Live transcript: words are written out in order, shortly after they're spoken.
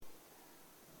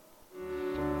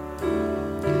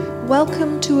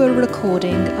Welcome to a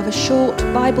recording of a short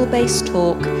Bible-based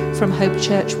talk from Hope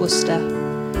Church Worcester.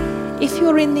 If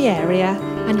you're in the area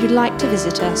and you'd like to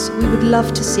visit us, we would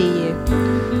love to see you.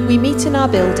 We meet in our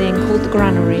building called the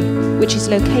Granary, which is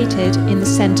located in the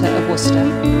centre of Worcester.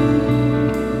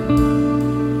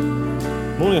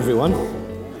 Morning, everyone.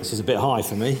 This is a bit high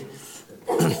for me.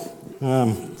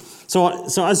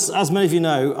 So as many of you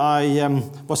know,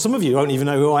 some of you don't even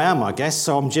know who I am, I guess.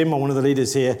 So I'm Jim, I'm one of the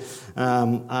leaders here,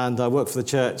 and I work for the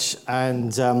church,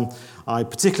 and I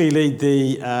particularly lead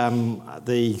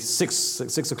the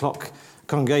 6 o'clock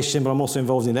congregation, but I'm also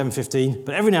involved in 11:15.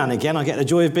 But every now and again, I get the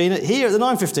joy of being here at the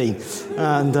 9:15,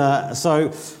 and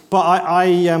But I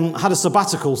had a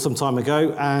sabbatical some time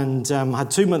ago and had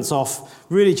 2 months off,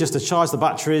 really just to charge the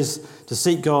batteries, to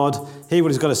seek God, hear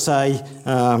what he's got to say.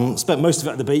 Spent most of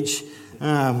it at the beach,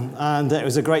 and it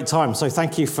was a great time. So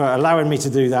thank you for allowing me to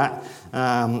do that.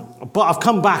 But I've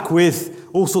come back with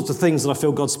all sorts of things that I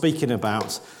feel God's speaking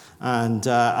about,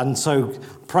 and so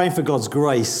praying for God's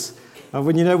grace.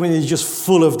 When you're just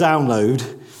full of download,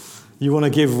 you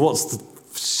want to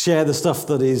share the stuff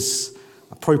that is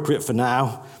appropriate for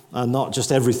now. And not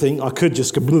just everything. I could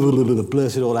just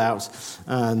blurt it all out,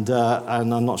 and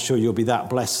I'm not sure you'll be that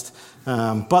blessed.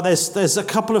 But there's a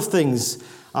couple of things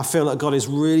I feel that God is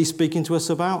really speaking to us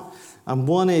about, and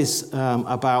one is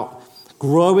about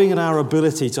growing in our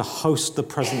ability to host the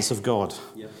presence of God.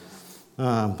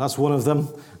 That's one of them.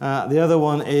 The other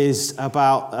one is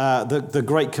about the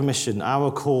Great Commission, our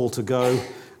call to go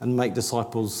and make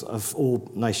disciples of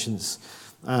all nations,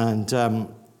 and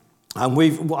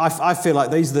I feel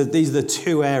like these are the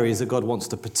two areas that God wants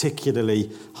to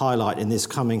particularly highlight in this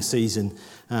coming season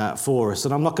for us.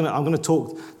 And I'm going to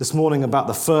talk this morning about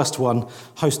the first one,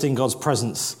 hosting God's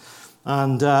presence.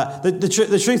 And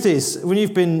the truth is, when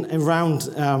you've been around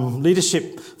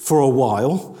leadership for a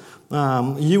while,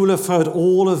 you will have heard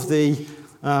all of the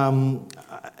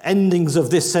endings of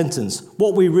this sentence.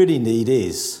 What we really need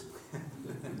is.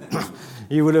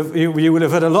 You would have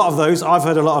heard a lot of those. I've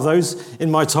heard a lot of those in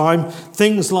my time.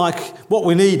 Things like, what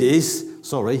we need is,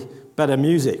 better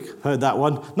music. Heard that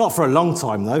one. Not for a long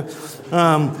time, though.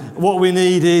 What we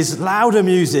need is louder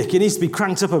music. It needs to be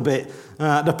cranked up a bit.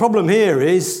 The problem here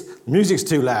is the music's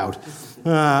too loud.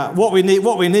 What we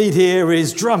need here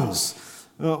is drums.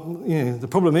 The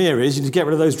problem here is you need to get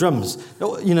rid of those drums.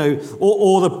 What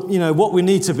we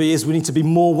need to be is we need to be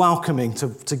more welcoming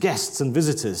to guests and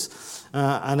visitors.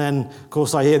 And then, of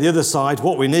course, I hear the other side.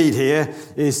 What we need here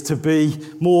is to be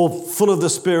more full of the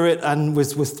Spirit, and we're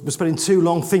spending too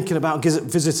long thinking about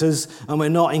visitors, and we're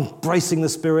not embracing the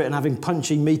Spirit and having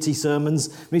punchy, meaty sermons.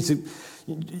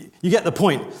 You get the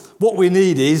point. What we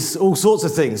need is all sorts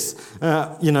of things.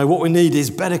 What we need is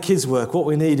better kids' work. What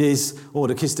we need is,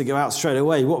 the kids to go out straight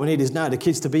away. What we need is now the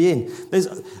kids to be in.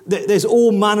 There's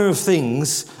all manner of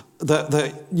things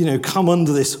that come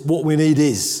under this. What we need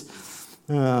is.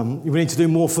 We need to do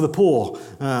more for the poor.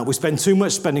 We spend too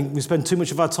much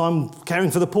of our time caring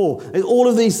for the poor. All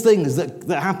of these things that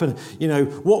happen.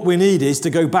 What we need is to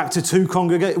go back to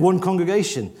one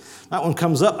congregation. That one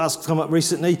comes up. That's come up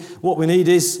recently. What we need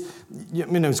is,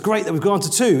 it's great that we've gone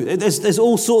to two. There's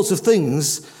all sorts of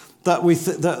things that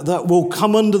that will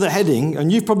come under the heading, and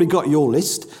you've probably got your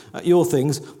list, your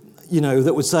things,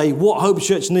 that would say what Hope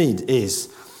Church need is.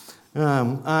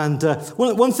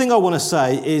 One thing I want to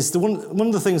say is one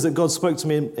of the things that God spoke to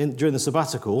me during the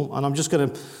sabbatical, and I'm just going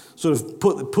to sort of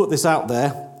put this out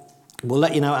there. We'll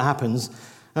let you know what happens.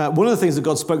 One of the things that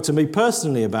God spoke to me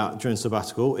personally about during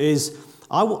sabbatical is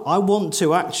I want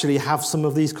to actually have some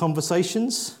of these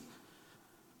conversations.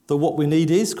 The what we need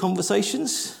is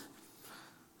conversations.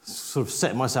 Sort of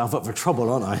setting myself up for trouble,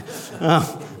 aren't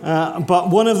I? But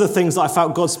one of the things that I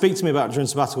felt God speak to me about during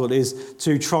sabbatical is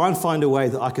to try and find a way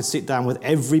that I could sit down with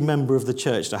every member of the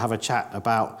church to have a chat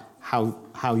about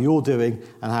how you're doing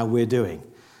and how we're doing.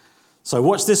 So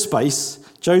watch this space.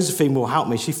 Josephine will help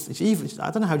me. I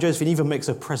don't know how Josephine even makes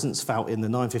her presence felt in the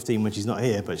 9:15 when she's not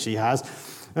here, but she has.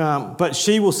 But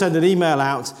she will send an email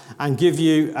out and give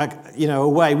you a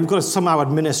way. We've got to somehow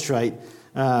administrate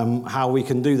how we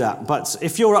can do that. But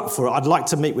if you're up for it, I'd like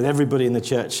to meet with everybody in the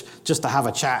church just to have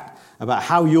a chat about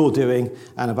how you're doing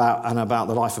and about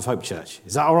the life of Hope Church.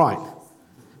 Is that all right?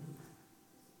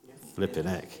 Flipping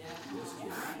heck.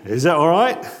 Is that all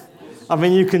right? I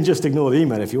mean, you can just ignore the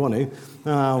email if you want to.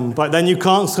 But then you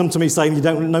can't come to me saying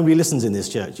nobody listens in this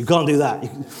church. You can't do that.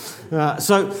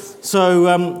 So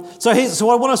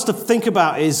what I want us to think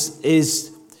about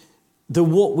is the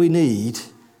what we need.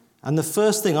 And the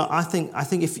first thing, I think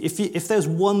if there's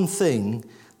one thing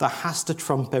that has to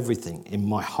trump everything, in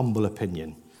my humble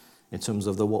opinion, in terms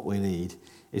of what we need,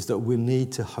 is that we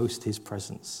need to host his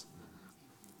presence.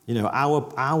 You know,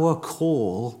 our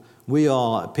call,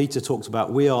 Peter talks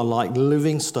about, we are like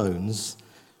living stones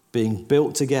being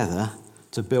built together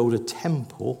to build a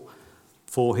temple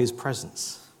for his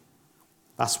presence.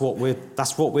 That's what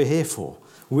we're here for.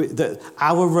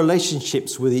 Our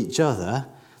relationships with each other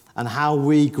and how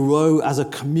we grow as a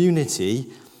community.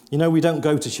 You know, we don't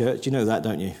go to church. You know that,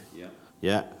 don't you? Yeah.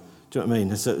 Yeah. Do you know what I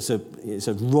mean? It's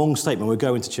a wrong statement. We're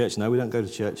going to church. No, we don't go to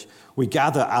church. We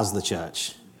gather as the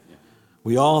church. Yeah.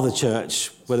 We are the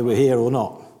church, whether we're here or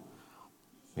not.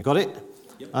 You got it?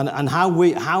 Yep. And how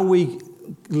we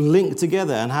link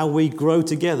together and how we grow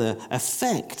together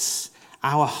affects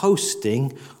our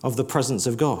hosting of the presence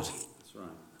of God. That's right.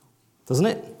 Doesn't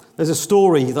it? There's a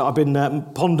story that I've been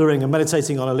pondering and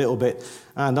meditating on a little bit,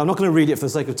 and I'm not going to read it for the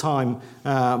sake of time,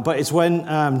 but it's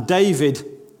when David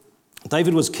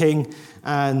was king,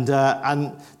 and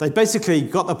they basically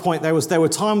got the point. There were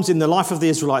times in the life of the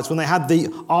Israelites when they had the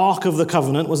Ark of the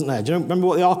Covenant, wasn't there? Do you remember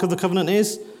what the Ark of the Covenant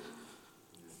is?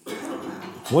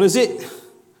 What is it?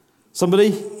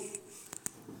 Somebody?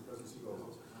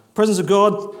 Presence of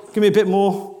God. Give me a bit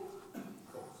more.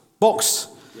 Box.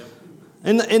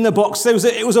 In the box,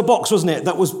 it was a box, wasn't it?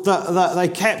 That they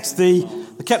kept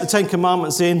the Ten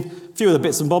Commandments in. A few of the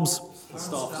bits and bobs. The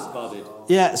staff is budded.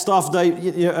 Yeah, staff day.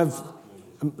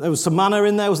 There was some manna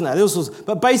in there, wasn't there?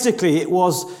 But basically, it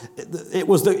was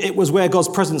where God's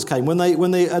presence came. When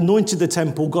they anointed the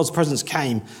temple, God's presence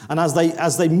came, and as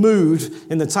they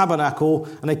moved in the tabernacle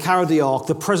and they carried the ark,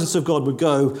 the presence of God would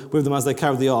go with them as they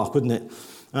carried the ark, wouldn't it?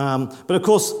 But of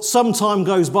course, some time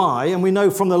goes by, and we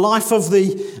know from the life of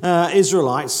the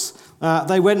Israelites,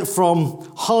 they went from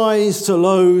highs to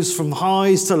lows,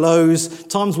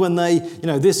 times when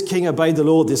this king obeyed the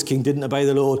Lord, this king didn't obey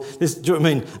the Lord. Do you know what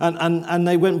I mean? And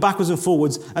they went backwards and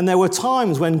forwards, and there were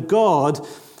times when God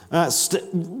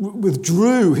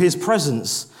withdrew his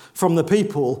presence from the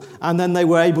people, and then they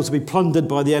were able to be plundered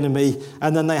by the enemy,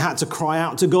 and then they had to cry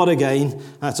out to God again,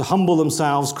 to humble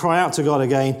themselves, cry out to God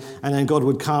again, and then God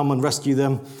would come and rescue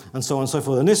them, and so on and so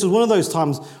forth. And this was one of those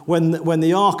times when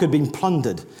the ark had been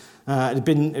plundered, it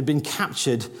had been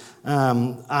captured,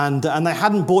 and they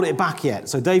hadn't brought it back yet.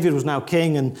 So David was now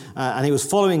king, and he was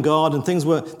following God, and things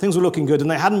were looking good, and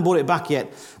they hadn't brought it back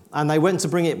yet, and they went to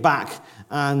bring it back,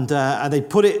 and they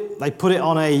put it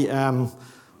on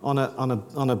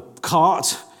a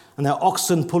cart, and their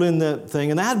oxen pulling the thing,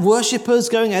 and they had worshippers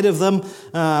going ahead of them,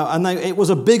 and it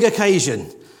was a big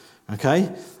occasion,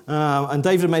 okay? And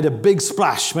David made a big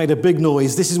splash, made a big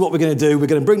noise. This is what we're going to do. We're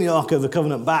going to bring the Ark of the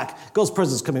Covenant back. God's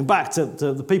presence coming back to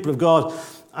the people of God,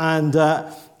 and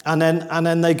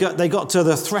then they got to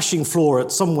the threshing floor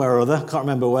at somewhere or other, can't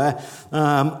remember where.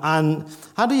 And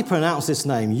how do you pronounce this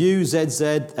name?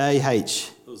 Uzzah.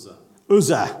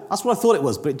 Uzzah. That's what I thought it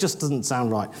was, but it just doesn't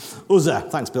sound right. Uzzah.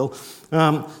 Thanks, Bill.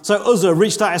 So Uzzah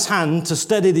reached out his hand to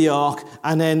steady the ark,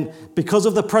 and then because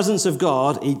of the presence of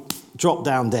God, he dropped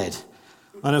down dead.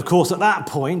 And of course, at that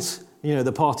point,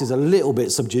 the party's a little bit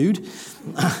subdued.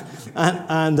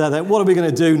 and what are we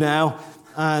going to do now?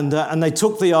 And they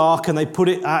took the ark and they put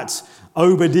it at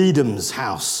Obed-Edom's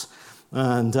house.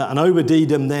 And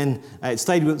Obed-Edom then, it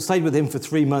stayed with him for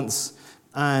 3 months.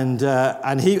 And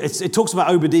it talks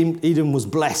about Obed-Edom was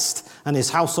blessed, and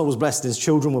his household was blessed, his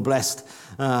children were blessed,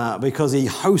 because he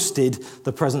hosted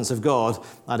the presence of God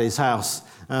at his house.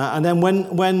 And then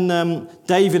when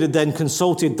David had then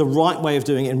consulted the right way of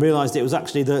doing it and realized it was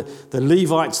actually the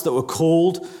Levites that were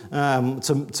called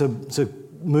to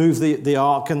move the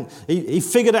ark, and he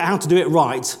figured out how to do it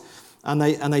right, and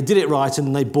they did it right,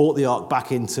 and they brought the ark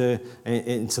back into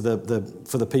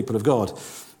for the people of God.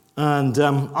 And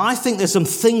I think there's some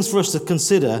things for us to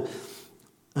consider.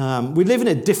 We live in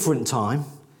a different time.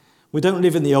 We don't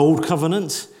live in the old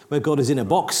covenant where God is in a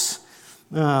box.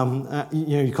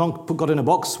 You can't put God in a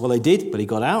box. Well, they did, but he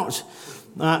got out.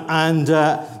 And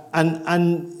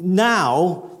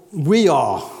now we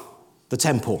are the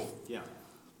temple. Yeah.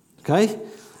 Okay?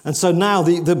 And so now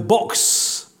the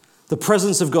box, the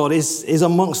presence of God is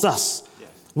amongst us.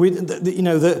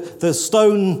 The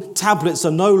stone tablets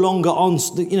are no longer on.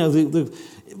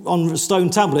 On stone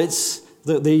tablets.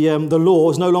 The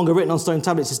law is no longer written on stone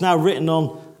tablets. It's now written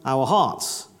on our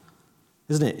hearts,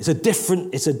 isn't it? It's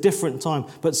a different time.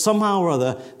 But somehow or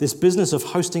other, this business of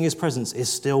hosting his presence is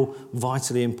still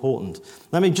vitally important.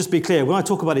 Let me just be clear. When I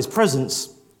talk about his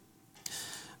presence,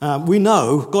 we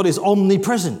know God is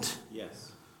omnipresent.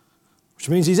 Yes. Which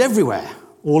means he's everywhere,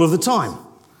 all of the time.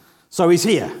 So he's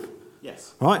here.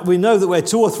 Yes. Right? We know that where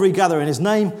 2 or 3 gather in his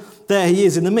name, there he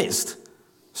is in the midst.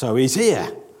 So he's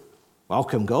here.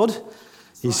 Welcome, God.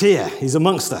 He's here. He's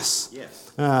amongst us. Yes.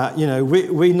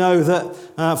 We know that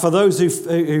for those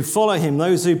who follow him,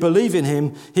 those who believe in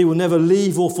him, he will never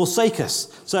leave or forsake us.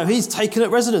 So he's taken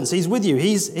up residence. He's with you.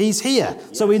 He's here.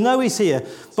 Yes. So we know he's here.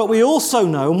 But we also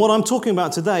know, and what I'm talking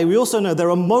about today, we also know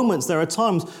there are moments, there are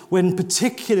times when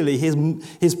particularly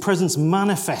his presence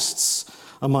manifests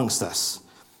amongst us.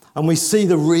 And we see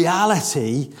the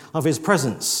reality of his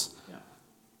presence. Yeah.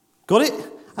 Got it?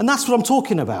 And that's what I'm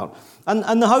talking about.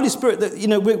 And the Holy Spirit, that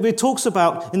it talks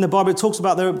about in the Bible, it talks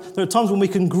about there are times when we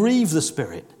can grieve the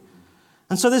Spirit.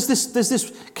 And so there's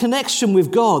this connection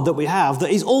with God that we have, that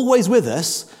he's always with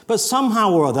us, but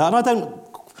somehow or other, and I don't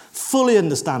fully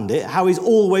understand it, how he's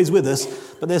always with us,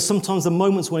 but there's sometimes the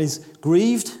moments when he's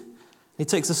grieved, he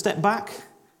takes a step back.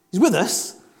 He's with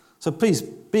us, so please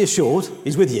be assured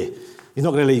he's with you. He's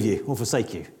not going to leave you or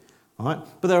forsake you. All right?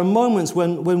 But there are moments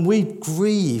when we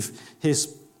grieve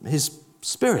his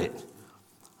Spirit,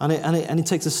 and he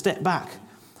takes a step back.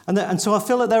 And so I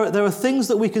feel like there are things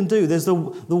that we can do. There's the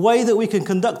way that we can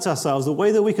conduct ourselves, the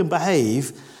way that we can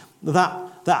behave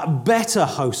that better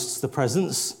hosts the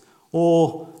presence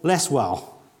or less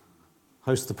well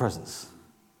hosts the presence.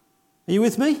 Are you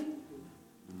with me?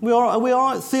 Are we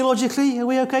all right theologically? Are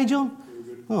we okay, John?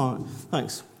 All right,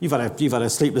 thanks. You've had a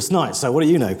sleepless night, so what do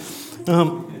you know?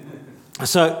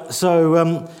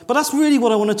 But that's really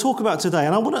what I want to talk about today,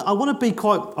 and I want to be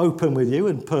quite open with you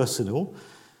and personal.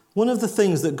 One of the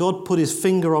things that God put his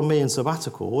finger on me in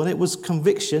sabbatical, and it was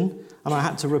conviction, and I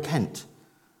had to repent.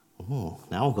 Oh,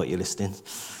 now I've got you listening.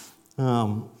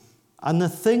 And the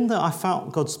thing that I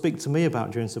felt God speak to me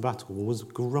about during sabbatical was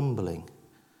grumbling,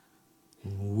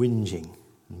 and whinging,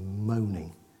 and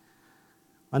moaning.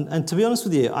 And to be honest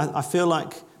with you, I feel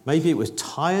like maybe it was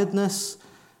tiredness.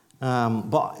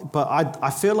 But I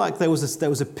feel like there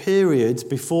was a period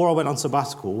before I went on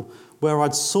sabbatical where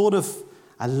I'd sort of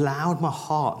allowed my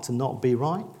heart to not be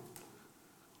right.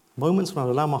 Moments when I'd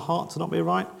allowed my heart to not be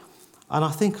right. And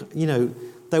I think,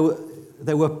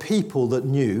 there were people that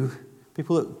knew,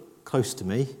 people that close to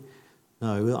me,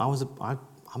 I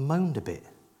moaned a bit.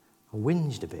 I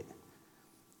whinged a bit.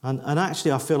 And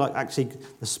actually I feel like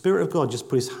the Spirit of God just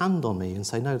put his hand on me and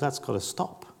say, no, that's got to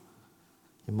stop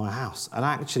in my house. And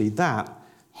actually that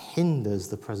hinders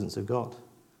the presence of God.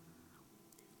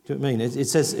 Do you know what I mean? It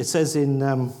says in,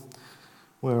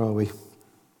 where are we?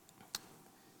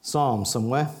 Psalm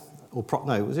somewhere.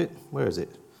 Where is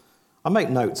it? I make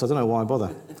notes, I don't know why I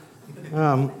bother.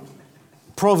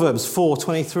 Proverbs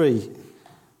 4:23.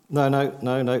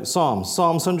 No. Psalms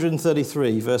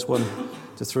 133, verse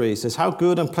 1-3. It says, how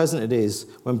good and pleasant it is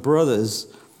when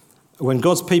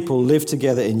God's people live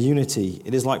together in unity.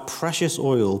 It is like precious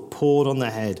oil poured on the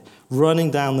head,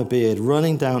 running down the beard,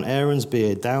 running down Aaron's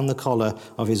beard, down the collar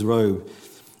of his robe.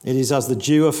 It is as the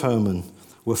dew of Hermon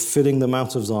were filling the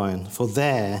Mount of Zion, for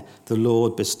there the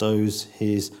Lord bestows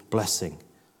his blessing.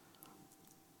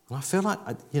 And I feel like,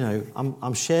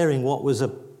 I'm sharing what was a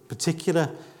particular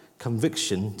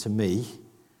conviction to me,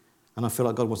 and I feel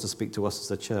like God wants to speak to us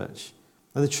as a church.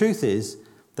 And the truth is,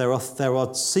 there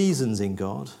are seasons in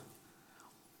God,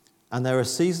 and there are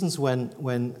seasons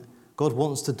when God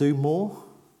wants to do more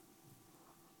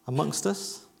amongst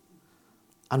us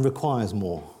and requires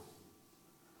more.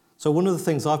 So one of the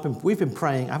things we've been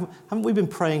praying, haven't we been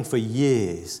praying for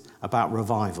years about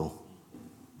revival?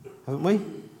 Haven't we?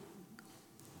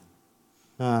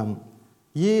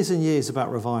 Years and years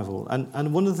about revival.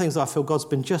 And one of the things I feel God's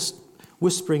been just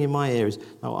whispering in my ear is,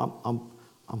 no,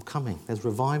 I'm coming. There's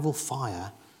revival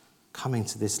fire coming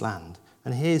to this land.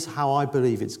 And here's how I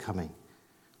believe it's coming.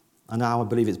 And how I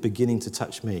believe it's beginning to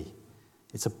touch me.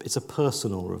 It's a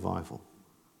personal revival.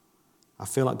 I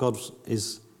feel like God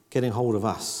is getting hold of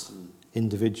us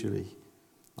individually.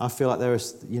 I feel like there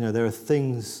are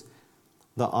things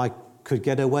that I could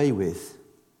get away with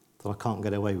that I can't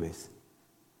get away with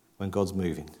when God's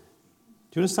moving. Do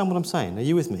you understand what I'm saying? Are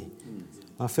you with me?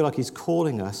 I feel like he's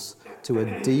calling us to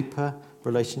a deeper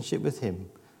relationship with him,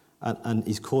 and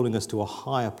he's calling us to a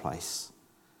higher place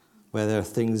where there are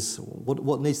things.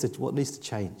 What needs to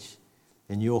change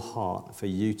in your heart for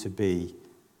you to be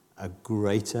a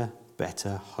greater,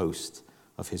 better host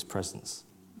of his presence?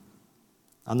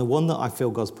 And the one that I feel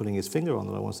God's putting his finger on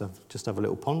that I want to just have a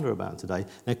little ponder about today,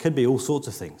 and it could be all sorts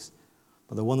of things,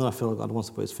 but the one that I feel like God wants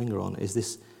to put his finger on is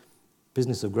this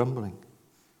business of grumbling.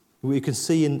 We can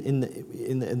see in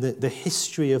the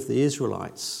history of the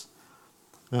Israelites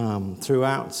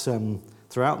throughout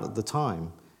the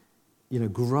time,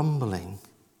 grumbling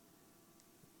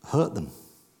hurt them,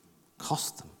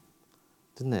 cost them,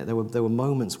 didn't it? There were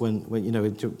moments when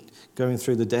going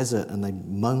through the desert and they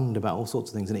moaned about all sorts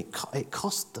of things, and it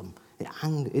cost them.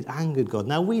 It angered God.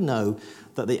 Now we know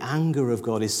that the anger of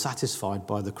God is satisfied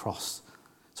by the cross.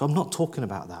 So I'm not talking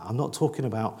about that. I'm not talking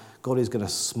about God is going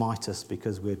to smite us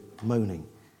because we're moaning.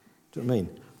 Do you know what I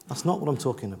mean? That's not what I'm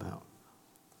talking about.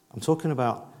 I'm talking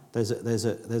about there's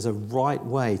a right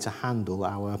way to handle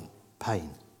our pain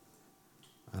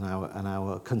and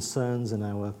our concerns and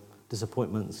our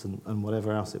disappointments and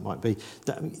whatever else it might be.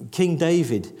 King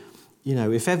David,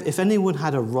 if anyone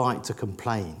had a right to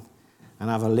complain and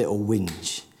have a little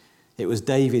whinge, it was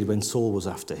David when Saul was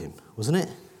after him, wasn't it?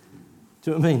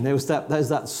 Do you know what I mean? There's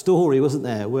that story, wasn't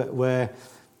there, where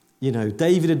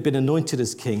David had been anointed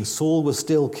as king, Saul was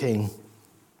still king,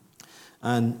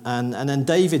 and then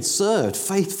David served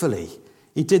faithfully.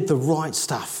 He did the right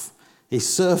stuff. He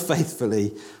served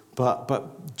faithfully, but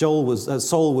Saul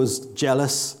was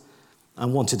jealous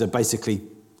and wanted to basically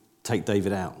take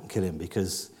David out and kill him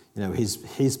because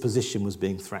his position was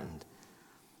being threatened.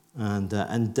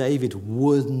 And David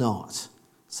would not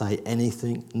say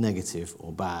anything negative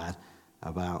or bad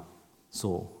about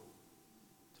Saul.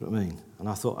 Do you know what I mean? And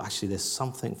I thought, actually, there's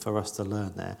something for us to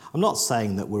learn there. I'm not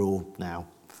saying that we're all now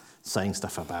saying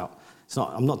stuff about.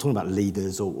 I'm not talking about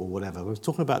leaders or whatever. We're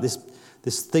talking about this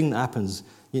thing that happens.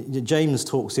 James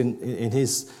talks in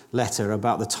his letter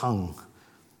about the tongue,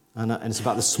 and it's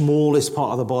about the smallest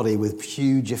part of the body with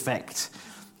huge effect.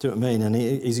 Do you know what I mean? And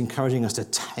he's encouraging us to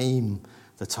tame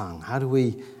the tongue. How do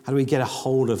we get a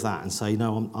hold of that and say,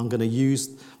 no, I'm going to use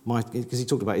my, because he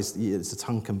talked about it's the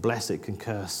tongue can bless, it can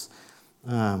curse.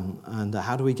 And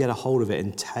how do we get a hold of it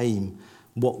and tame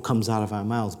what comes out of our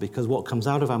mouths? Because what comes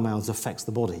out of our mouths affects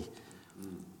the body,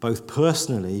 both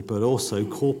personally but also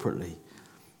corporately.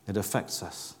 It affects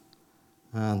us.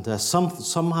 And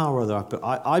somehow or other,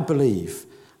 I believe,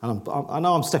 and I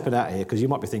know I'm stepping out here because you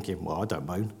might be thinking, well, I don't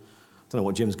moan. I don't know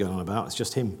what Jim's going on about. It's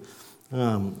just him.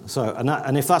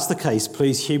 And if that's the case,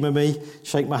 please humour me,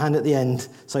 shake my hand at the end,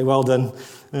 say well done,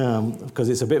 because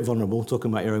it's a bit vulnerable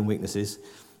talking about your own weaknesses.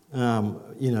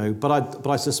 But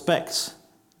I suspect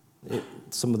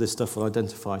some of this stuff will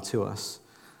identify to us.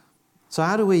 So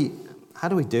how do we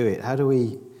do it? How do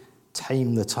we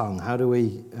tame the tongue? How do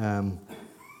we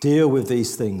deal with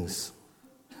these things?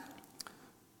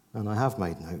 And I have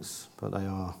made notes, but they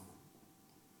are.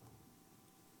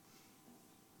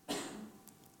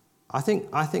 I think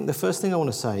the first thing I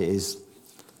want to say is,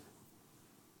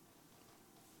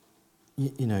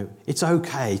 it's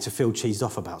okay to feel cheesed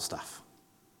off about stuff,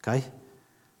 okay?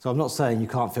 So I'm not saying you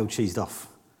can't feel cheesed off,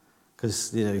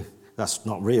 because, that's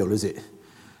not real, is it?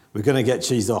 We're going to get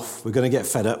cheesed off, we're going to get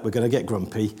fed up, we're going to get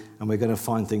grumpy, and we're going to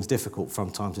find things difficult from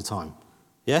time to time.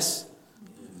 Yes?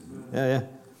 Yeah.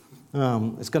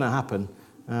 It's going to happen.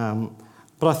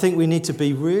 But I think we need to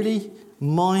be really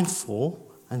mindful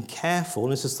and careful,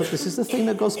 and this is the thing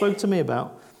that God spoke to me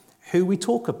about, who we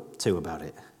talk to about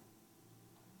it.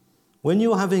 When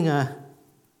you're having a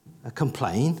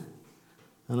complaint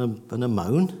and a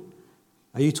moan,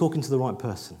 are you talking to the right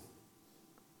person?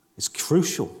 It's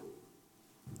crucial.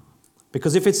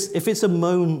 Because if it's a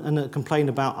moan and a complaint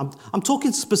about, I'm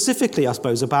talking specifically, I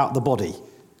suppose, about the body,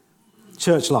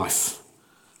 church life,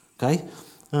 okay?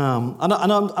 And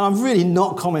I'm really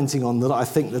not commenting on that. I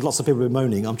think that lots of people are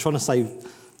moaning. I'm trying to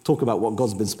talk about what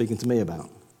God's been speaking to me about,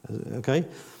 okay?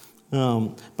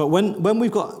 But when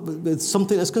we've got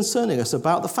something that's concerning us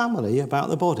about the family, about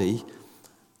the body,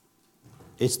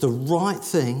 it's the right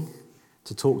thing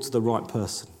to talk to the right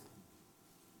person.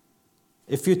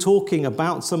 If you're talking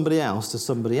about somebody else to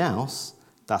somebody else,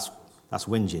 that's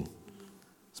whinging.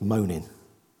 It's moaning.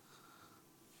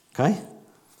 Okay?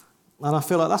 And I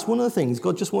feel like that's one of the things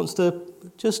God just wants to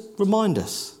just remind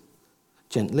us,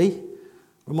 gently,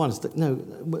 remind us that, no,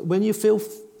 when you feel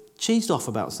cheesed off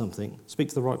about something, speak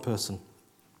to the right person.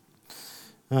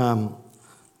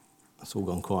 It's all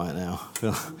gone quiet now.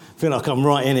 I feel like I'm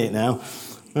right in it now.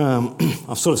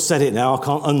 I've sort of said it now, I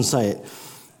can't unsay it.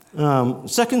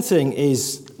 Second thing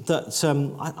is that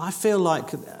I feel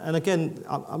like, and again,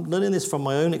 I'm learning this from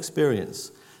my own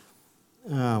experience,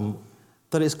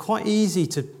 that it's quite easy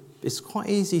to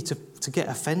get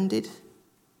offended.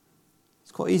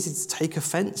 It's quite easy to take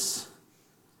offence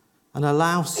and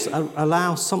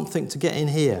allow something to get in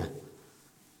here.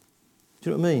 Do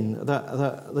you know what I mean?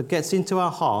 That gets into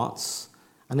our hearts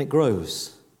and it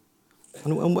grows.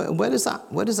 And where does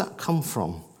that come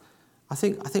from? I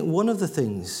think one of the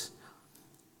things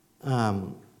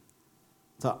that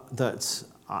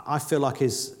I feel like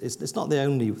is it's not the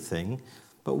only thing,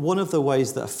 but one of the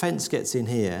ways that offence gets in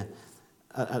here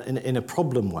in a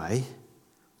problem way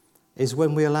is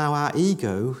when we allow our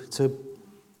ego to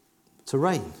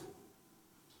reign.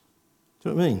 Do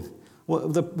you know what I mean?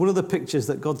 one of the pictures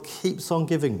that God keeps on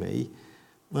giving me,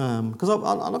 because I'm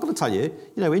not going to tell you,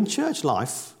 in church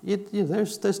life,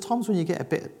 there's times when you get a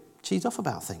bit cheesed off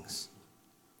about things.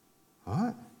 All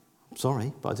right? I'm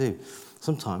sorry, but I do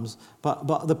sometimes.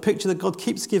 But the picture that God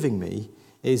keeps giving me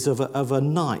is of a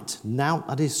knight now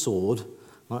at his sword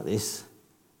like this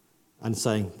and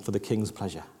saying, for the king's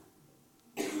pleasure.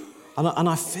 And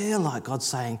I feel like God's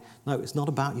saying, no, it's not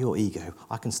about your ego.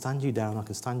 I can stand you down, I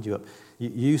can stand you up.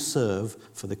 You serve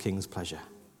for the king's pleasure.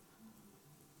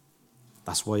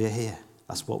 That's why you're here.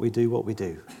 That's what we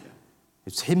do.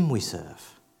 It's him we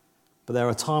serve. But there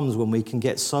are times when we can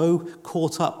get so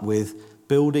caught up with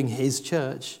building his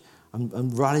church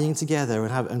and rallying together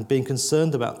and being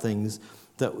concerned about things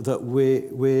that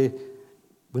we're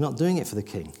not doing it for the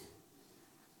king.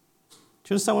 Do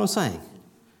you understand what I'm saying?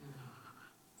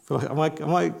 Am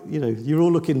I, you're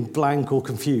all looking blank or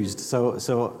confused. So it's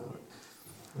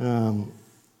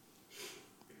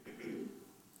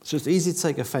just easy to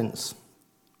take offence.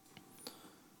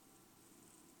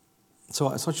 So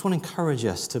I just want to encourage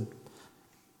us to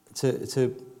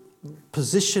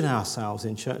position ourselves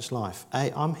in church life.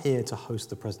 I'm here to host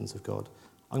the presence of God.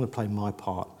 I'm going to play my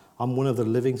part. I'm one of the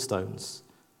living stones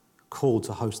called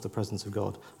to host the presence of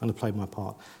God. I'm going to play my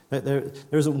part. There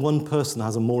isn't one person that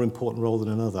has a more important role than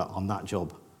another on that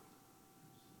job.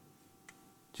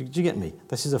 Do you get me?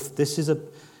 This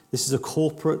is a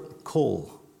corporate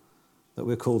call that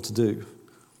we're called to do.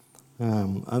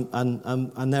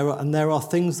 And there are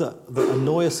things that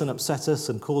annoy us and upset us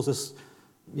and cause us,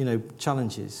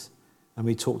 challenges, and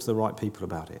we talk to the right people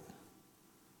about it.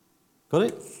 Got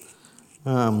it?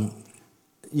 I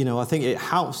think it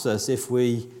helps us if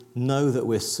we know that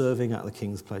we're serving at the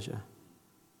King's pleasure.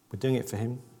 We're doing it for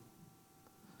him,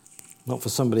 not for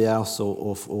somebody else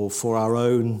or for our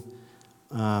own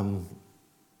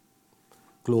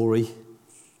glory.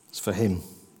 It's for him.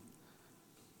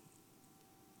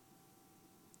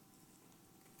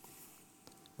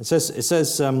 It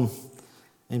says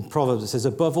in Proverbs, it says,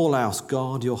 above all else,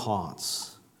 guard your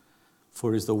hearts,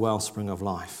 for it is the wellspring of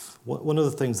life. One of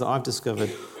the things that I've discovered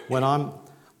when I'm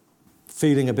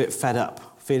feeling a bit fed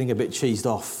up, feeling a bit cheesed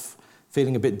off,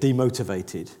 feeling a bit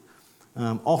demotivated,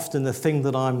 often the thing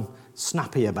that I'm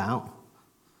snappy about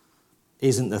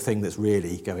isn't the thing that's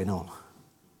really going on.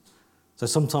 So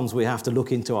sometimes we have to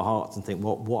look into our hearts and think,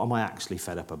 what am I actually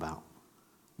fed up about?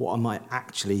 What am I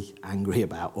actually angry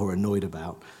about or annoyed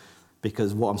about?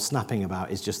 Because what I'm snapping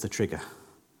about is just the trigger.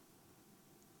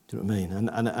 Do you know what I mean?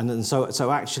 And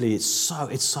so actually it's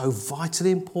so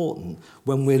vitally important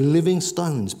when we're living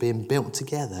stones being built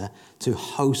together to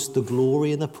host the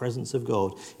glory and the presence of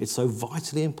God. It's so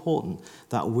vitally important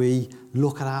that we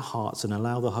look at our hearts and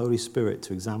allow the Holy Spirit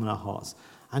to examine our hearts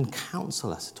and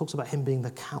counsel us. It talks about him being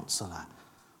the counselor.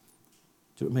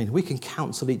 Do you know what I mean? We can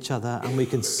counsel each other and we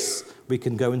can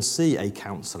go and see a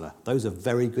counsellor. Those are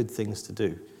very good things to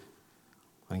do.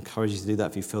 I encourage you to do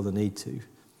that if you feel the need to.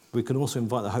 We can also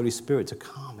invite the Holy Spirit to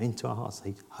come into our hearts.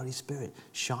 Say, Holy Spirit,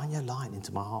 shine your light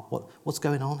into my heart. What's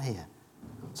going on here?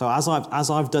 So as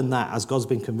I've done that, as God's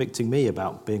been convicting me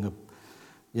about being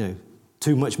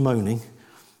too much moaning,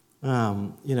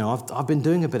 I've been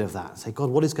doing a bit of that. Say, God,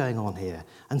 what is going on here?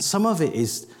 And some of it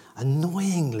is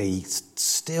annoyingly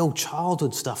still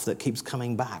childhood stuff that keeps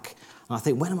coming back. And I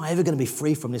think, when am I ever going to be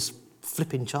free from this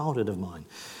flipping childhood of mine?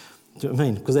 Do you know what I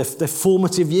mean? Because they're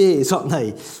formative years, aren't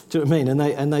they? Do you know what I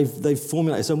mean? And they've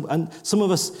formulated. And some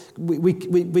of us,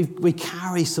 we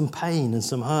carry some pain and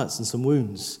some hurts and some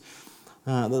wounds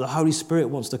that the Holy Spirit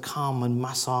wants to come and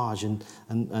massage and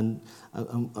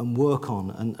work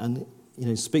on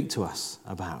and speak to us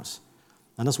about.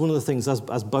 And that's one of the things,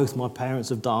 as both my parents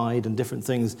have died and different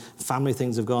things, family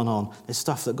things have gone on, there's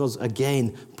stuff that God's,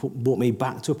 again, brought me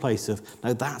back to a place of,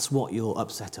 no, that's what you're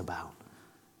upset about.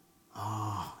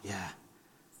 Oh, yeah.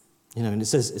 And it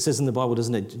says in the Bible,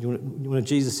 doesn't it, one of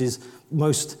Jesus'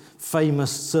 most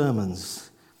famous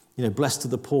sermons, blessed are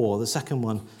the poor. The second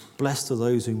one, blessed are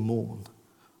those who mourn,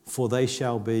 for they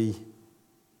shall be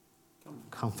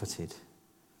comforted.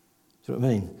 Do you know what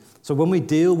I mean? So when we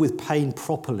deal with pain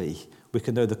properly, we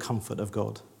can know the comfort of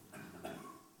God,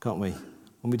 can't we?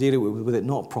 When we deal with it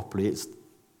not properly, it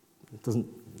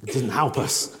doesn't help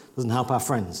us. It doesn't help our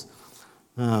friends.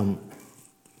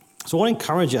 So I want to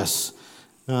encourage us.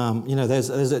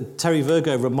 There's Terry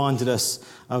Virgo reminded us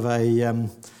of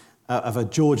a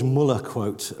George Muller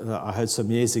quote that I heard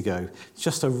some years ago. It's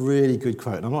just a really good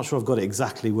quote. And I'm not sure I've got it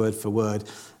exactly word for word,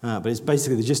 but it's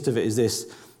basically the gist of it is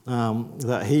this.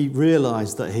 That he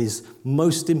realised that his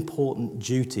most important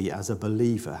duty as a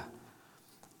believer,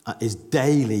 his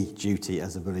daily duty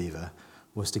as a believer,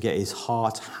 was to get his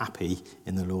heart happy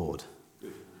in the Lord.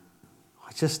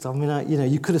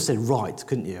 you could have said right,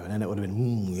 couldn't you? And then it would have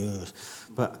been, yes.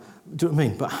 But, do you know what I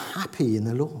mean? But happy in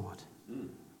the Lord.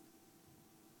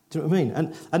 Do you know what I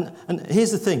mean? And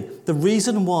here's the thing. The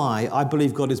reason why I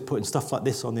believe God is putting stuff like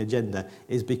this on the agenda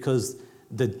is because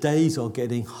the days are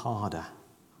getting harder.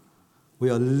 We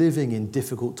are living in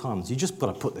difficult times. You just got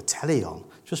to put the telly on,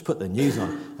 just put the news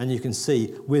on, and you can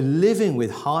see we're living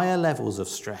with higher levels of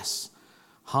stress,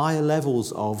 higher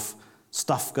levels of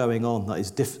stuff going on that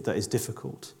is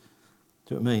difficult.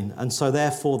 Do you know what I mean? And so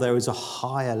therefore there is a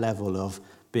higher level of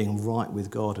being right with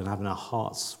God and having our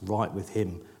hearts right with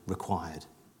him required.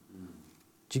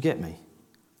 Do you get me?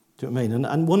 Do you know what I mean?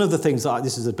 And one of the things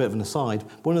this is a bit of an aside,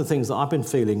 one of the things that I've been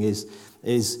feeling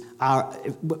is our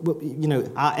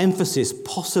emphasis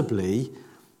possibly,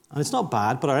 and it's not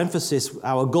bad, but our emphasis,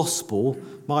 our gospel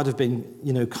might have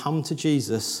been, come to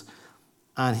Jesus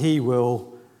and he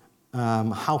will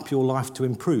help your life to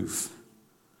improve.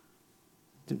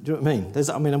 Do you know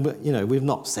what I mean? We've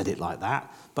not said it like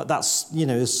that, but that's,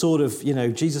 sort of,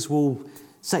 Jesus will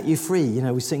set you free.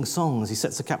 We sing songs. He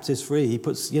sets the captives free. He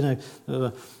puts,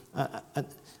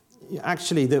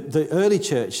 actually, the early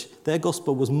church, their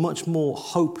gospel was much more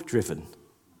hope-driven,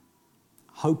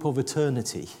 hope of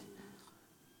eternity.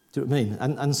 Do you know what I mean?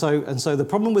 And so the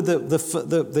problem with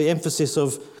the emphasis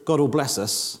of God will bless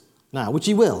us now, which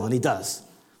he will, and he does,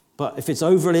 but if it's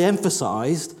overly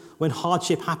emphasised, when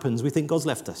hardship happens, we think God's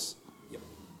left us. Yep.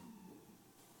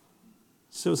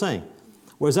 See what I'm saying?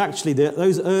 Whereas actually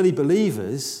those early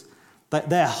believers,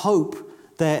 their hope,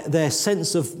 their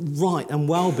sense of right and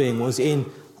well-being was in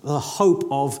the hope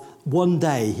of one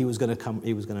day he was going to come,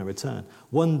 he was going to return.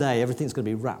 One day everything's going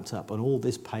to be wrapped up and all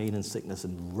this pain and sickness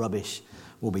and rubbish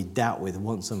will be dealt with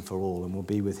once and for all and we'll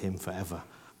be with him forever.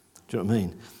 Do you know what I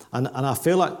mean? And I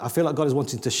feel like God is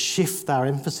wanting to shift our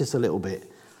emphasis a little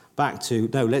bit back to,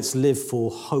 no, let's live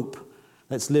for hope.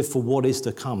 Let's live for what is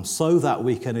to come so that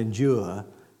we can endure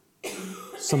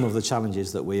some of the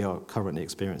challenges that we are currently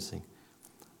experiencing.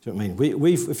 Do you know what I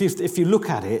mean? If you look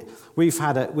at it, we've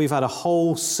had a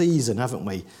whole season, haven't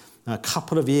we? A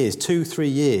couple of years,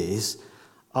 2-3 years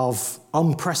of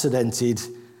unprecedented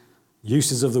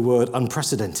uses of the word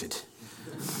unprecedented.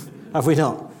 Have we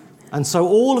not? And so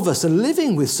all of us are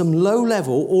living with some low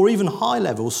level or even high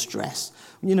level stress.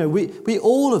 We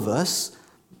all of us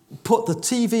put the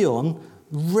TV on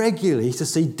regularly to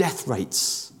see death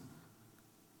rates.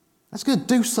 That's going to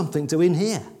do something to in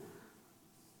here.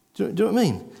 Do you know what I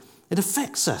mean? It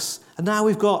affects us. And now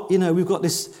we've got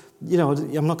this, I'm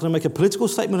not going to make a political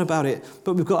statement about it,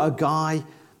 but we've got a guy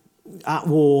at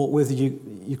war with the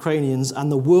Ukrainians and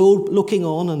the world looking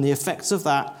on and the effects of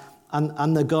that,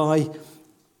 and the guy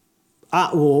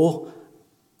at war,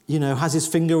 has his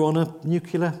finger on a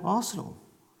nuclear arsenal.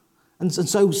 And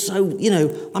so,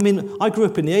 I grew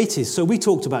up in the 80s, so we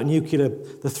talked about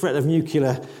the threat of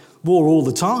nuclear war all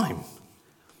the time.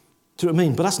 Do you know what I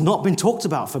mean? But that's not been talked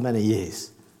about for many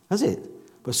years, has it?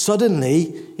 But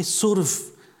suddenly, it's sort of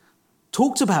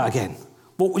talked about again.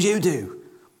 What would you do?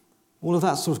 All of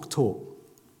that sort of talk.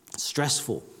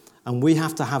 Stressful. And we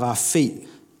have to have our feet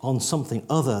on something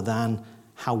other than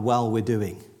how well we're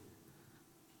doing.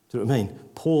 Do you know what I mean?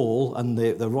 Paul and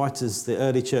the writers, the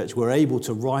early church, were able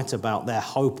to write about their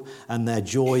hope and their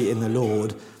joy in the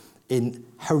Lord in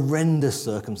horrendous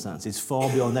circumstances, far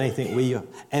beyond anything we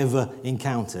ever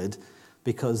encountered,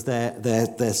 because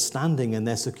their standing and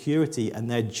their security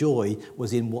and their joy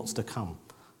was in what's to come.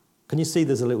 Can you see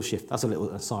there's a little shift? That's a little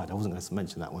aside. I wasn't going to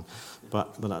mention that one,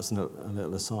 but that's a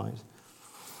little aside.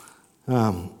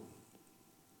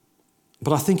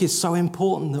 But I think it's so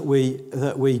important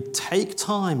that we take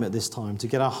time at this time to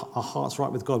get our hearts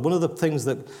right with God. One of the things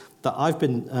that I've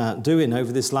been doing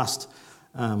over this last,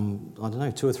 2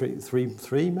 or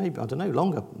 3, maybe, I don't know,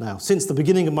 longer now. Since the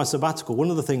beginning of my sabbatical, one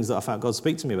of the things that I found God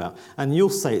speak to me about, and you'll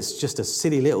say it's just a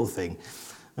silly little thing,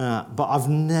 but I've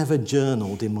never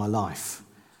journaled in my life.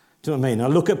 Do you know what I mean? I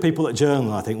look at people that journal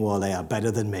and I think, well, they are better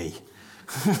than me.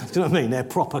 Do you know what I mean? They're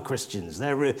proper Christians.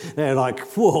 They're like,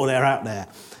 whoa, they're out there.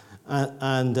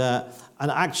 And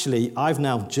actually, I've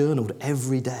now journaled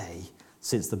every day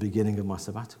since the beginning of my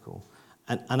sabbatical.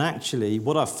 And actually,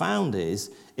 what I've found is,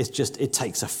 it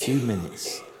takes a few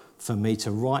minutes for me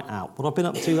to write out what I've been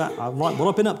up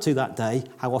to that day,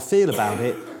 how I feel about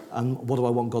it, and what do I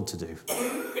want God to do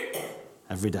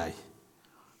every day.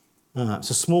 It's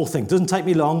a small thing. It doesn't take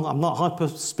me long. I'm not hyper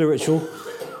spiritual. Do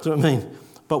you know what I mean?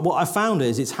 But what I found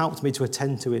is it's helped me to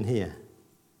attend to in here.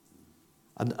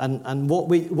 And what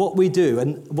we do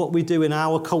in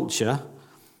our culture,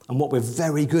 and what we're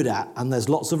very good at, and there's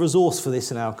lots of resource for this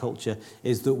in our culture,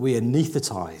 is that we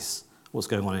anaesthetise what's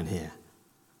going on in here.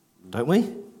 Don't we?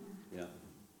 Yeah.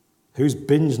 who's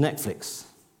binged Netflix?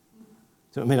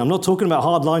 Do you know what I mean? I'm not talking about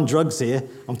hardline drugs here.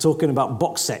 I'm talking about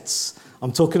box sets.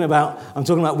 I'm talking about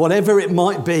whatever it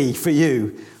might be for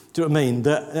you. Do you know what I mean?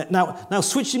 Now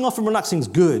switching off and relaxing is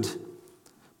good,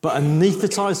 but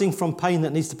anaesthetizing from pain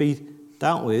that needs to be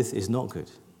dealt with is not good.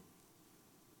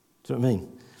 Do you know what I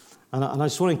mean? And I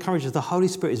just want to encourage you, the Holy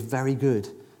Spirit is very good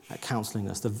at counseling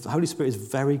us. The Holy Spirit is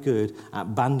very good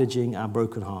at bandaging our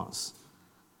broken hearts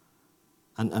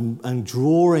and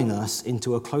drawing us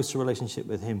into a closer relationship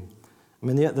with him. I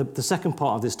mean, the second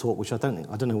part of this talk, which I don't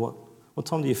know what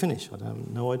time do you finish? I have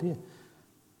no idea.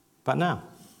 About now?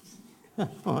 Yeah,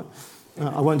 all right.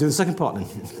 I won't do the second part then.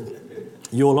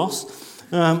 Your loss.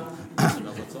 Another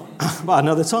time. But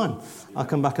another time. I'll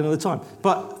come back another time.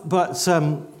 But because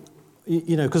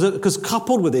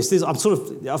coupled with this, I've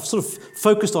sort of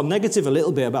focused on negative a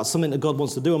little bit about something that God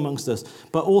wants to do amongst us,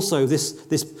 but also this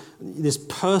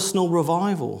personal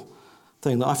revival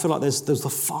thing that I feel like there's the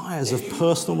fires of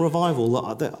personal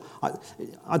revival that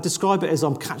I describe it as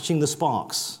I'm catching the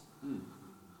sparks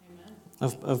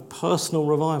of personal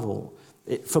revival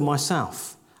for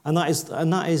myself, and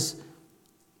that is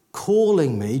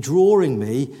calling me, drawing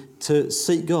me to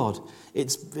seek God.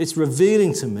 It's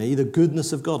revealing to me the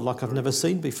goodness of God like I've never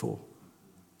seen before.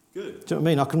 Good. Do you know what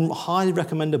I mean? I can highly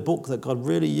recommend a book that God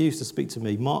really used to speak to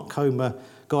me. Mark Comer,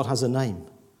 God Has a Name.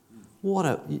 Do you know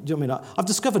what I mean? I've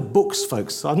discovered books,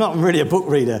 folks. I'm not really a book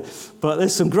reader, but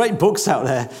there's some great books out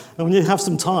there. And when you have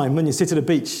some time, when you sit at a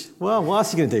beach, well, what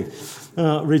else are you going to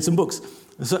do? Read some books.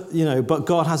 So, but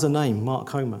God Has a Name, Mark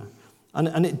Comer.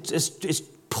 And it's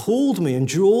pulled me and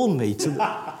drawn me to...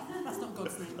 That's not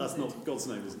God's name. That's not God's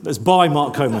name, is it? It's by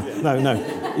Mark Comer. No.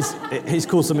 He's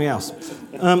called something else.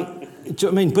 Do you know what I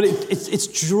mean? But it's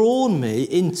drawn me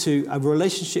into a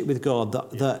relationship with God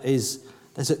that is...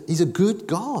 He's a good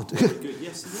God.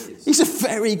 Yes, he is. He's a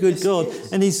very good God,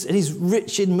 and he's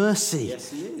rich in mercy.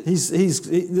 Yes, he is.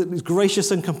 He's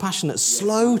gracious and compassionate,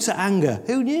 slow to anger.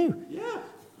 Who knew?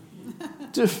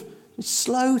 Yeah.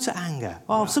 Slow to anger.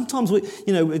 Oh, sometimes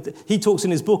he talks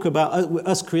in his book about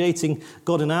us creating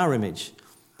God in our image.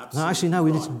 No, actually, no,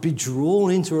 we need to be drawn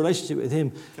into a relationship with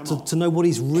him to know what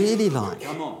he's really like.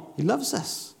 Come on. He loves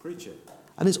us. Preach it.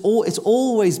 And it's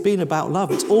always been about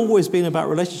love. It's always been about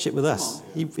relationship with us.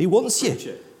 He wants you.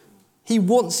 He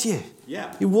wants you.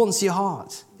 Yeah. He wants your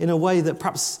heart in a way that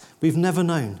perhaps we've never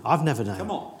known. I've never known. Come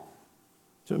on.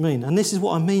 Do you know what I mean? And this is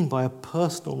what I mean by a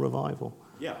personal revival.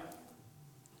 Yeah.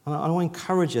 And I want to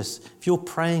encourage us, if you're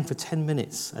praying for 10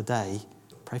 minutes a day,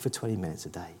 pray for 20 minutes a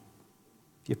day.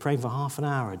 If you're praying for half an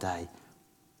hour a day,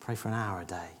 pray for an hour a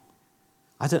day.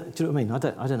 Do you know what I mean? I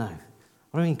don't know.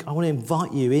 I want to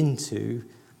invite you into,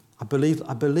 I believe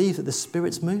that the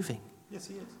Spirit's moving. Yes,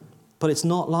 he is. But it's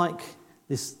not like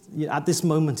this, at this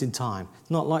moment in time.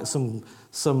 It's not like some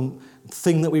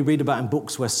thing that we read about in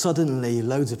books where suddenly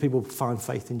loads of people find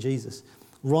faith in Jesus.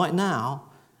 Right now,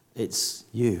 it's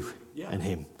you and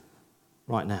him.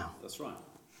 Right now. That's right.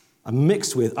 And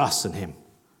mixed with us and him.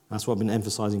 That's what I've been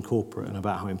emphasising corporate and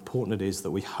about how important it is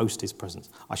that we host his presence.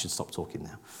 I should stop talking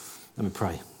now. Let me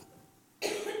pray.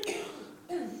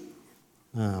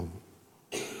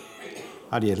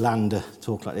 How do you land a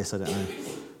talk like this? I don't know.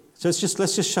 So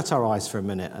let's just shut our eyes for a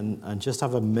minute and just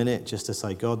have a minute just to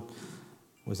say, God,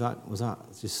 was that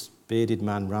just bearded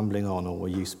man rambling on, or were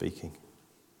you speaking?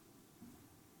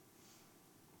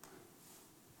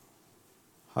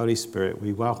 Holy Spirit,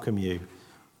 we welcome you.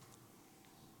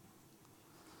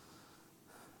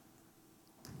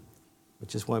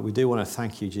 We do want to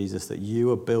thank you, Jesus, that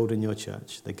you are building your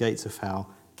church. The gates of hell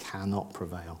cannot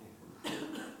prevail.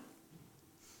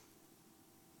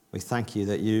 We thank you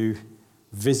that you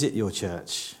visit your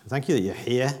church. Thank you that you're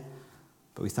here,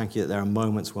 but we thank you that there are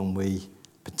moments when we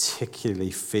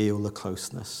particularly feel the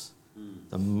closeness,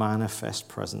 the manifest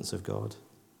presence of God.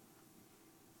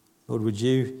 Lord, would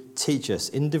you teach us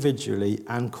individually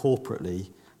and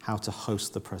corporately how to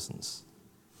host the presence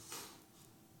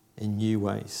in new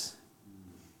ways?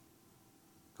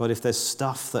 God, if there's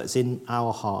stuff that's in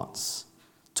our hearts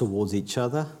towards each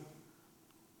other,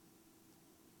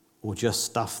 or just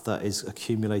stuff that is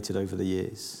accumulated over the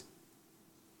years,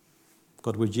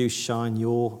 God, would you shine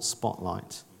your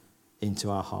spotlight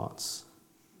into our hearts?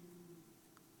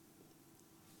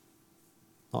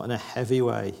 Not in a heavy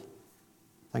way.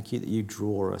 Thank you that you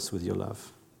draw us with your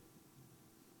love.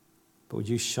 But would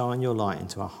you shine your light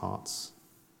into our hearts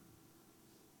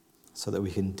so that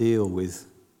we can deal with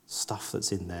stuff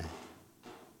that's in there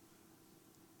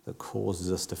that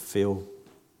causes us to feel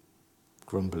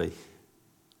grumbly.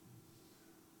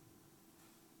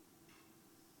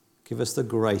 Give us the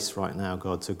grace right now,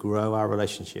 God, to grow our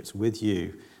relationships with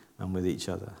you and with each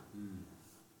other.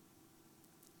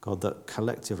 God, that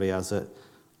collectively as an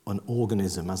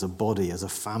organism, as a body, as a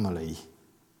family,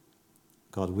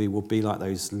 God, we will be like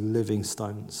those living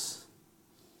stones,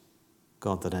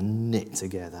 God, that are knit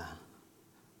together,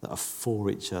 that are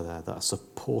for each other, that are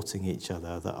supporting each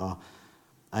other, that are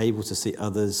able to see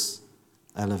others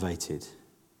elevated,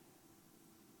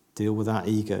 deal with our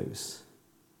egos.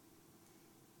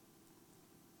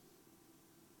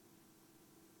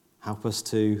 Help us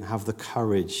to have the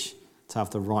courage to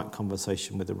have the right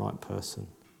conversation with the right person.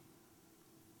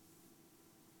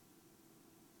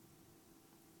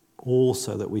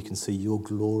 Also that we can see your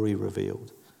glory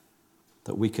revealed,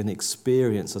 that we can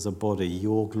experience as a body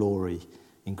your glory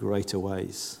in greater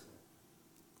ways.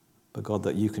 But God,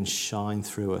 that you can shine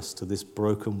through us to this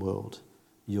broken world,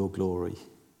 your glory,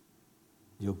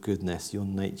 your goodness, your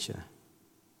nature.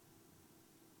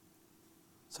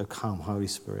 So come, Holy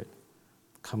Spirit,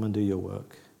 come and do your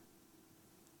work.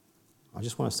 I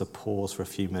just want us to pause for a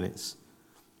few minutes.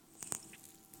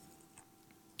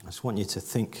 I just want you to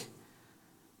think,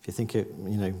 if you think it,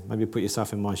 maybe put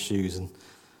yourself in my shoes and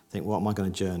think, what am I going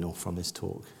to journal from this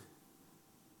talk?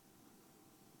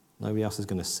 Nobody else is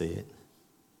going to see it.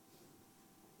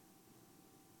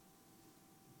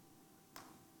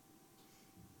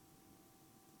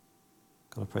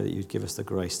 God, I pray that you'd give us the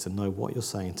grace to know what you're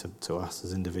saying to us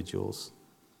as individuals.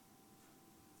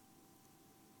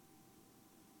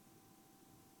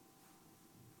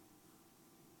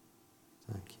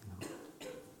 Thank you, Lord.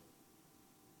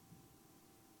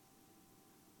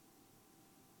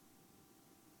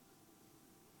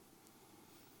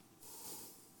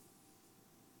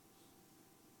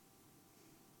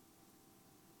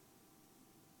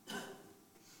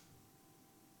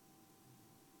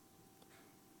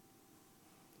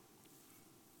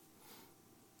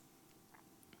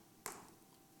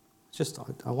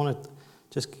 I want to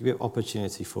just give you an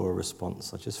opportunity for a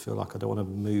response. I just feel like I don't want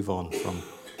to move on from...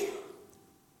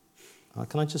 I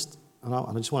just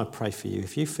want to pray for you.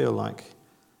 If you feel like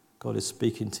God is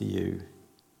speaking to you,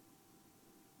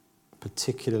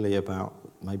 particularly about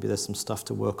maybe there's some stuff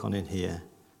to work on in here,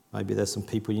 maybe there's some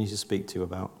people you need to speak to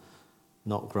about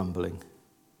not grumbling,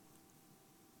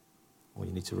 or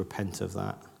you need to repent of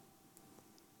that,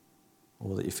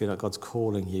 or that you feel like God's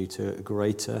calling you to a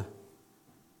greater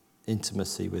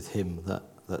intimacy with him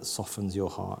that softens your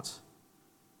heart.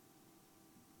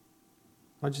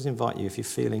 I just invite you, if you're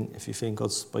feeling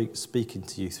God speaking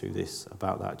to you through this,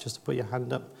 about that, just to put your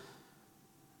hand up.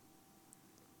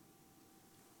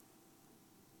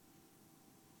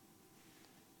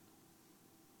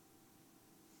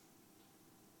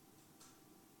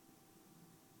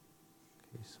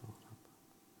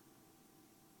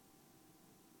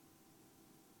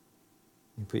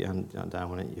 You put your hand down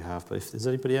when you have, but if there's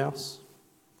anybody else,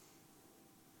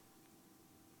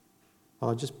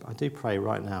 well, I do pray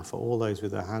right now for all those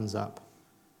with their hands up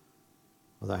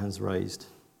or their hands raised.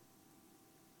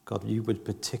 God, you would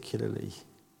particularly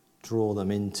draw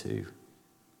them into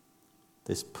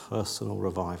this personal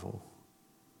revival.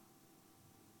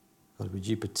 God, would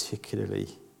you particularly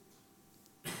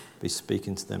be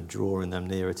speaking to them, drawing them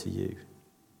nearer to you?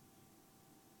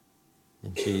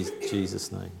 In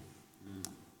Jesus' name.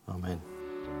 Amen.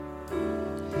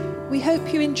 We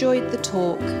hope you enjoyed the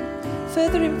talk.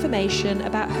 Further information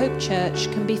about Hope Church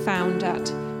can be found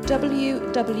at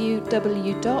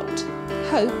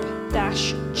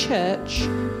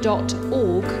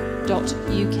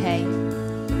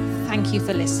www.hope-church.org.uk. Thank you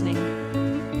for listening.